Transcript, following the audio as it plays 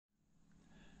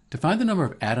To find the number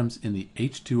of atoms in the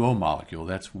H2O molecule,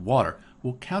 that's water,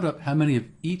 we'll count up how many of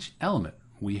each element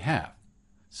we have.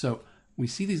 So we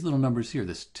see these little numbers here,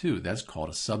 this 2, that's called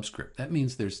a subscript. That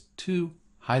means there's 2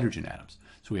 hydrogen atoms.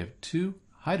 So we have 2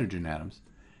 hydrogen atoms,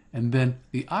 and then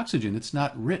the oxygen, it's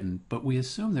not written, but we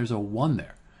assume there's a 1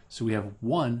 there. So we have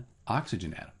 1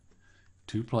 oxygen atom.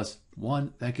 2 plus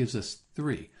 1, that gives us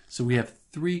 3. So we have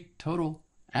 3 total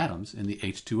atoms in the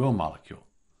H2O molecule.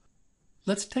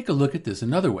 Let's take a look at this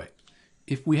another way.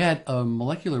 If we had a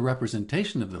molecular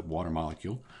representation of the water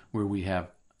molecule where we have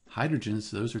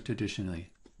hydrogens, those are traditionally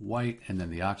white, and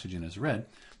then the oxygen is red,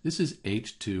 this is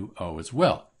H2O as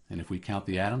well. And if we count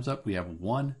the atoms up, we have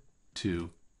 1, 2,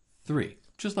 3,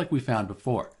 just like we found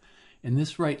before. And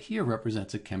this right here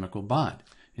represents a chemical bond.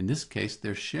 In this case,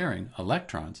 they're sharing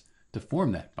electrons to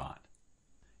form that bond.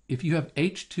 If you have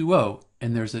H2O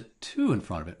and there's a 2 in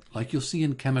front of it, like you'll see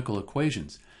in chemical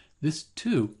equations, this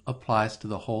 2 applies to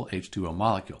the whole H2O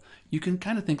molecule. You can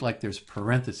kind of think like there's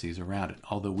parentheses around it,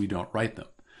 although we don't write them.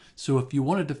 So if you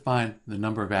wanted to find the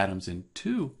number of atoms in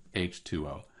 2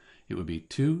 H2O, it would be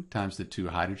 2 times the 2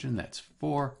 hydrogen, that's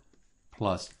 4,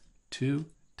 plus 2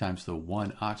 times the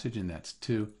 1 oxygen, that's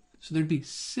 2. So there'd be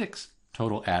 6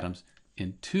 total atoms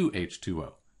in 2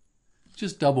 H2O.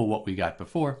 Just double what we got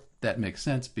before. That makes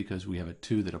sense because we have a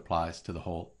 2 that applies to the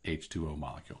whole H2O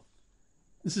molecule.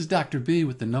 This is Dr. B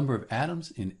with the number of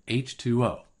atoms in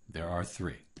H2O. There are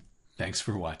 3. Thanks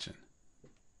for watching.